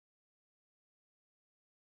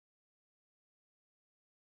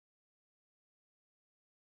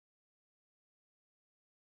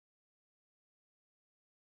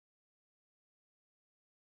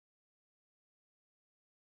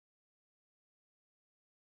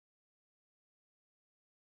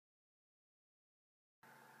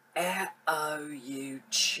Hello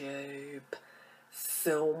YouTube,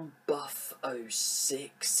 Film Buff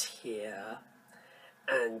 06 here,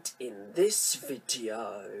 and in this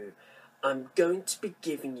video I'm going to be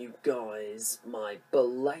giving you guys my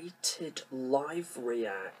belated live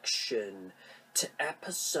reaction to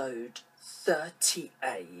episode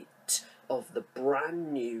 38 of the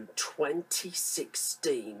brand new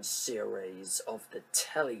 2016 series of the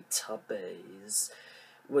Teletubbies,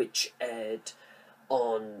 which aired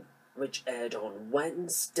on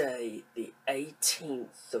Wednesday the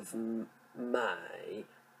 18th of May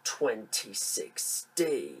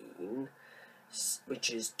 2016, which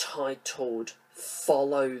is titled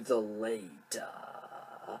Follow the Leader.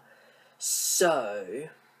 So,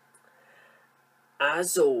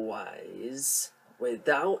 as always,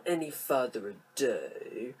 without any further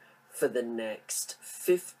ado, for the next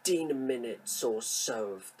 15 minutes or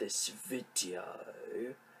so of this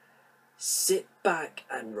video, sit back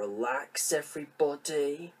and relax,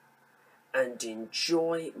 everybody, and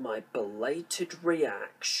enjoy my belated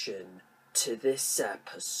reaction to this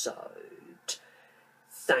episode.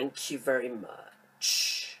 Thank you very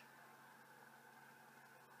much.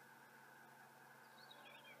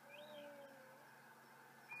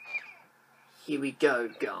 Here we go,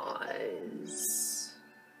 guys.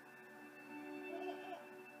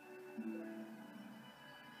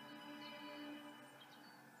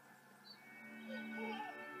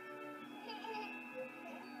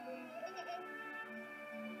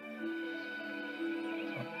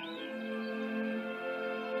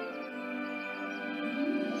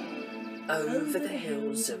 Over the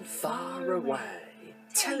hills and far away,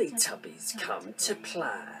 Teletubbies come to play.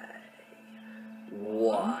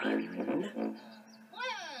 1,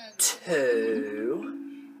 2,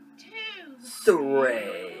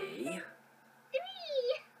 3,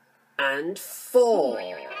 and 4.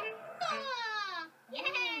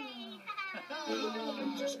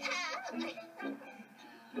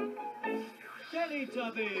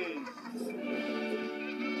 Teletubbies!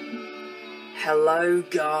 Hello,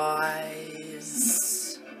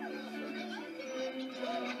 guys.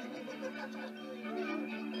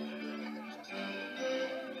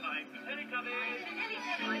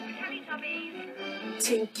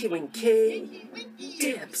 Tinky Winky,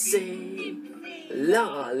 Dipsy,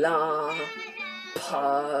 Lala,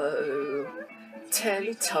 Po,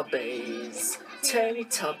 Teletubbies,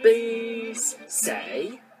 Teletubbies,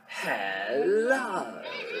 say hello.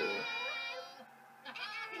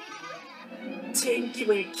 Tinky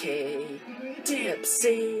Winky,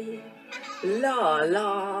 Dipsy,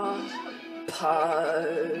 Lala, Po,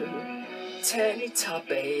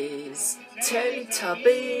 Teletubbies,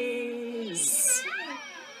 Teletubbies.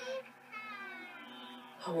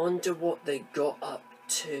 I wonder what they got up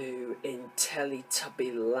to in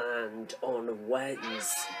Teletubby Land on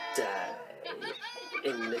Wednesday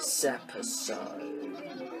in this episode.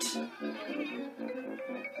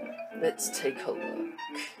 Let's take a look.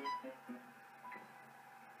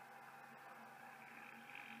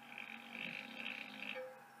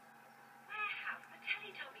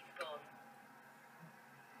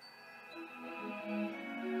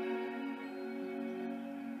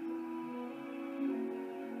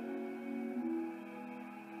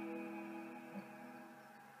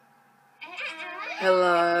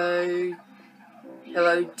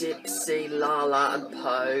 Hello Dipsy, Lala and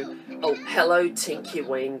Po. Oh, hello Tinky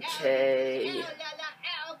Winky.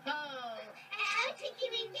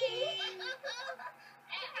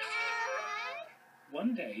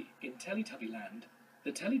 One day in Teletubby Land,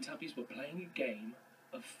 the Teletubbies were playing a game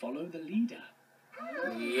of Follow the Leader.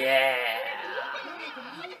 Yeah.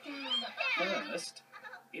 First,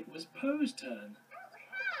 it was Po's turn.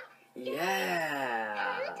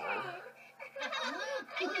 Yeah.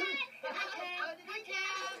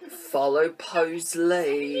 Follow Po's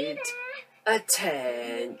lead.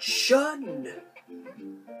 Attention.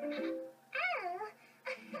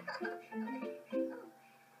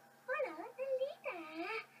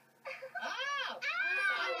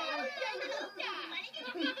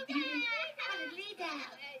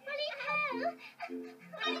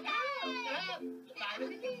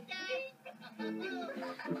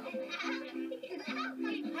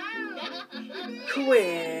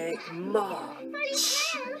 Quick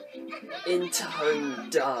march into Home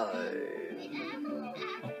Dome.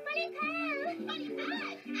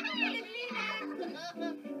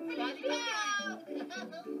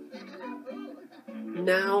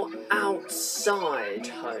 Now outside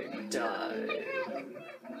Home Dome.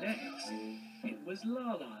 Next, it was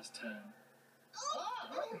Lala's turn.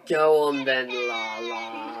 Go on then,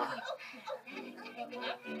 Lala.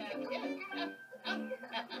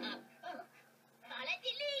 Follow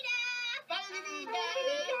the leader.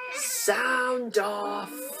 Sound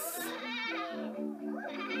off.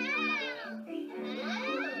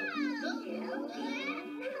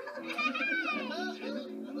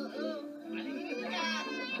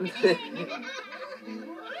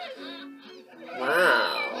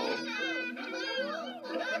 Wow.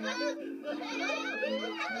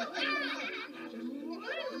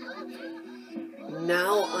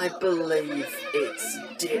 Now I believe it's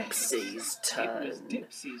Dipsy's turn. It was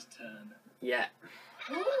Dipsy's turn. Yeah.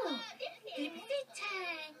 Oh, Dipsy's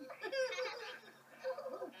turn.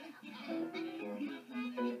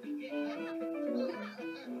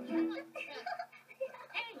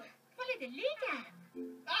 Hey, follow the leader.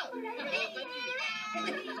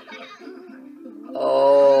 Oh.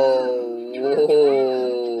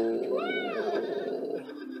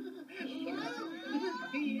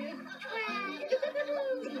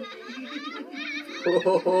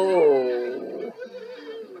 Oh.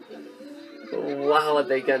 Wow, are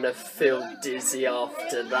they gonna feel dizzy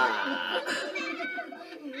after that?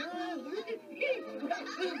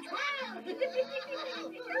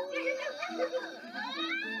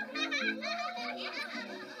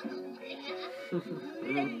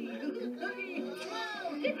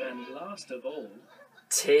 And last of all,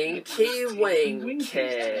 Tinky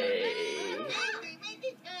Winky.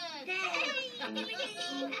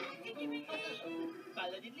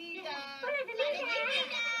 Follow the leader.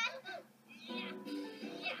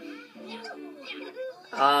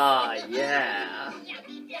 Ah, yeah.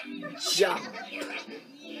 Jump.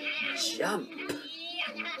 Jump.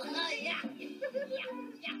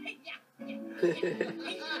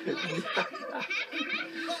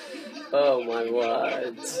 Oh my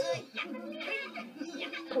word.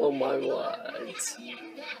 Oh my word.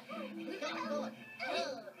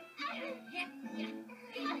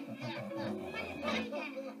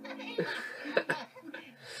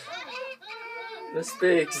 Must be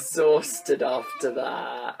exhausted after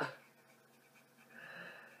that.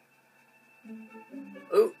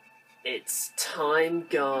 Oh, it's time,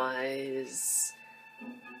 guys,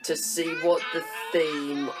 to see what the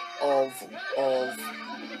theme of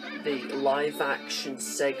the live action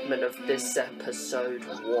segment of this episode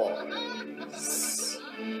was.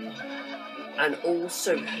 And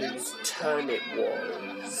also whose turn it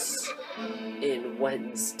was in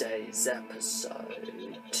Wednesday's episode.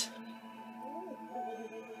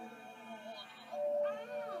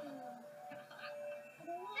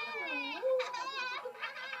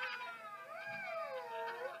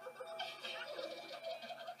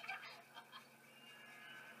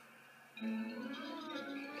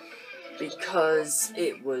 Because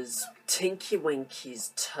it was Tinky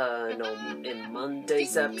Winky's turn in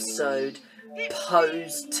Monday's episode,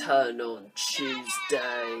 Poe's turn on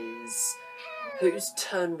Tuesdays. Whose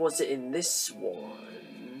turn was it in this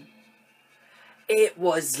one? It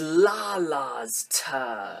was Lala's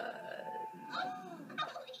turn.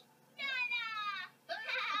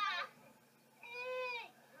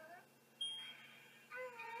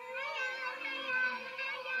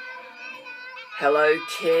 Hello,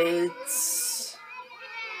 kids.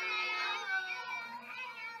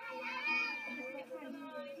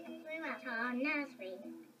 We're at our nursery.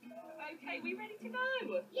 okay, we ready to go?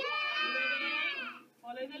 Yeah! Ready?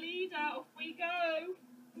 Follow the leader, off we go.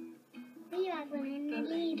 We are following the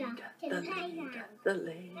leader to the playground. The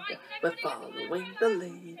leader, we're following the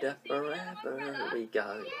leader wherever we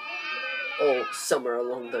go. Or somewhere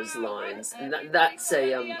along those lines. And that's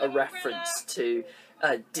a reference to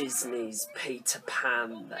Disney's Peter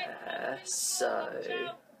Pan there. So,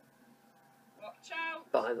 Watch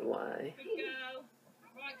out. by the way. Good girl.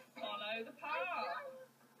 Right, follow the path.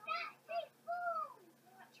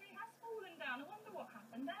 That tree has fallen down. I wonder what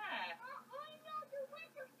happened there.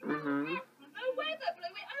 Mm-hmm. The weather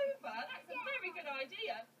blew it over. That's a very good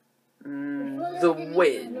idea. The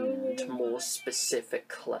wind, more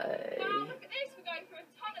specifically. Wow, look at this. We're going through a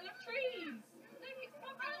tunnel of trees. Look, it's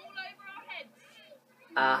covering all over our heads.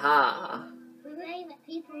 Aha. We're aiming at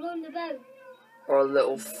people on the boat. Or a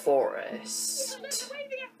little Look, forest.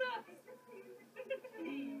 waving at us.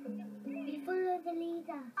 We follow the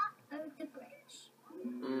leader up over the bridge.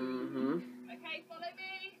 Mm-hmm. Okay, follow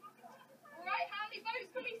me. All right, how many boats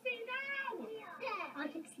can we see now? I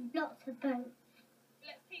can see lots of boats.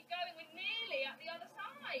 Let's keep going. We're nearly at the other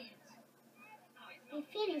side. We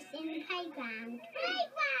finished in the playground.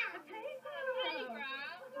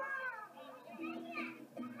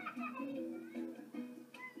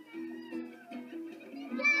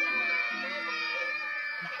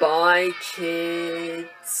 Bye,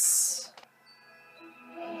 kids.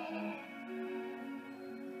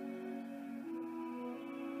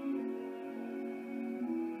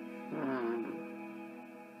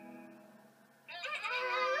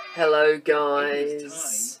 Hello, It is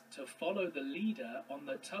guys. time to follow the leader on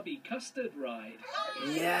the Tubby Custard Ride.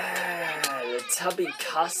 Yeah, the Tubby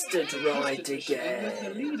Custard Ride Custard Machine was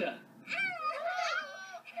the again. leader.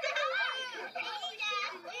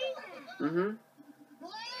 Mhm.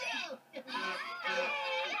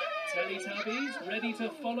 Teletubbies, ready to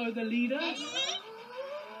follow the leader?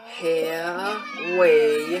 Here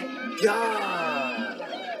we go.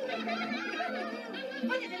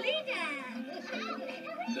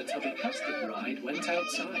 The Tubby Custard Ride went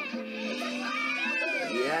outside.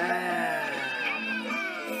 Yeah.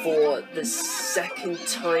 For the second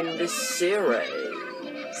time this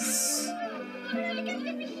series.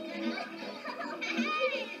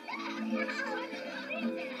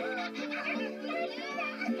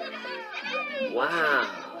 Wow.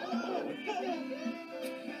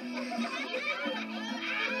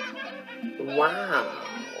 Wow.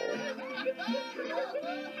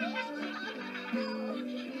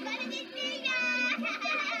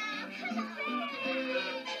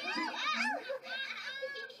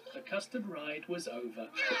 The custard ride was over.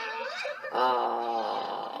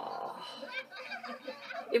 Ah.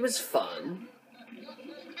 It was fun.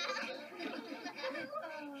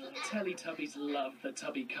 Teletubbies love the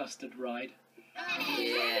Tubby Custard Ride.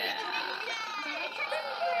 Yeah.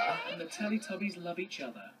 And the Teletubbies love each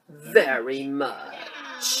other. Very much.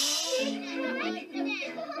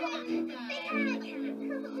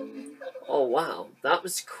 Oh wow, that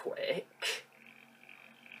was quick.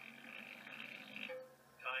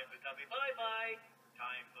 Time for Tubby bye-bye.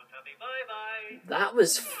 Time for Tubby bye-bye. That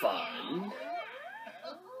was fun.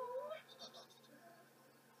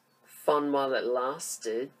 Fun while it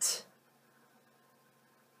lasted.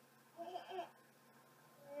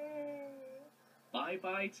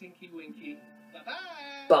 Bye-bye, Tinky Winky.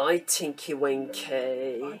 Bye-bye. Bye, Tinky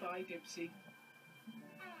Winky. Bye-bye, Dipsy.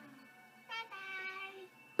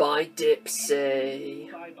 Bye, Dipsy.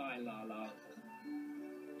 Bye-bye, Lala.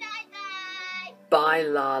 Bye,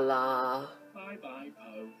 Lala. Bye-bye,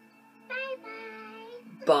 Po.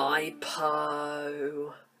 Bye,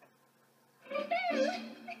 Po.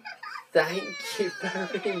 Thank you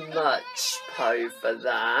very much, Po, for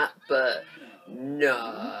that, but no.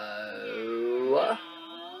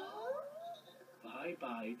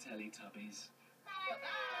 Bye-bye, Teletubbies.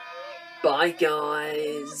 Bye,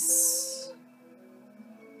 guys.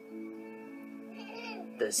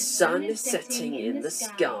 The sun is setting in the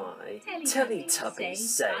sky. Teletubbies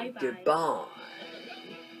say goodbye.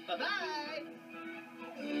 Bye-bye.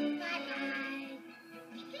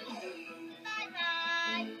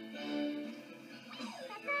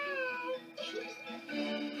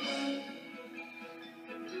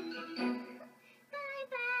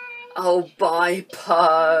 Oh, bye,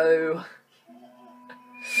 Po.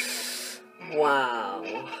 Wow.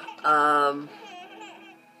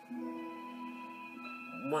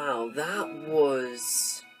 Wow, that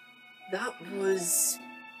was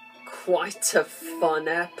quite a fun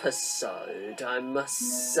episode, I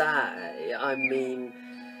must say. I mean,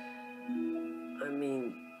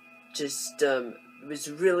 just, it was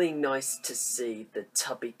really nice to see the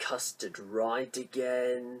Tubby Custard Ride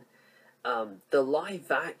again. The live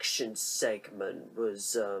action segment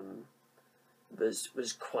was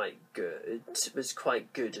quite good. It was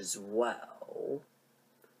quite good as well.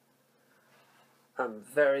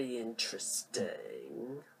 Very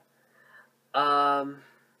interesting. And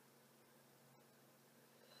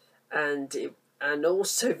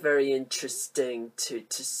also very interesting to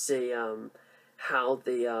see how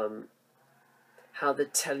the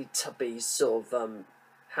Teletubbies sort of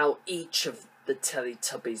how each of the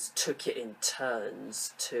Teletubbies took it in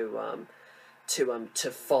turns to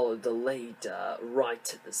follow the leader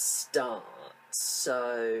right at the start.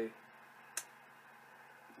 So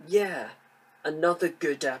yeah, another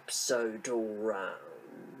good episode all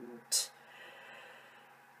round.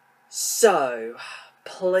 So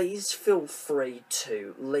please feel free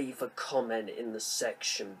to leave a comment in the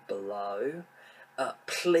section below.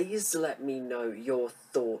 Please let me know your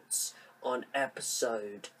thoughts on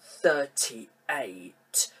episode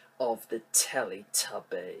 38 of the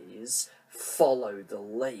Teletubbies, Follow the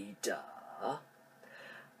Leader.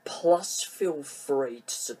 Plus feel free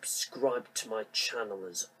to subscribe to my channel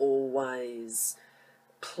as always.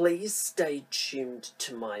 Please stay tuned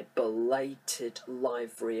to my belated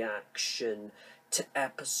live reaction to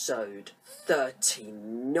episode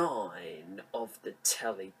 39 of the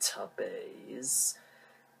Teletubbies.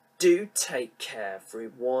 Do take care,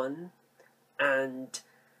 everyone, and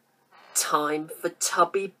time for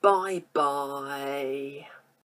Tubby bye-bye.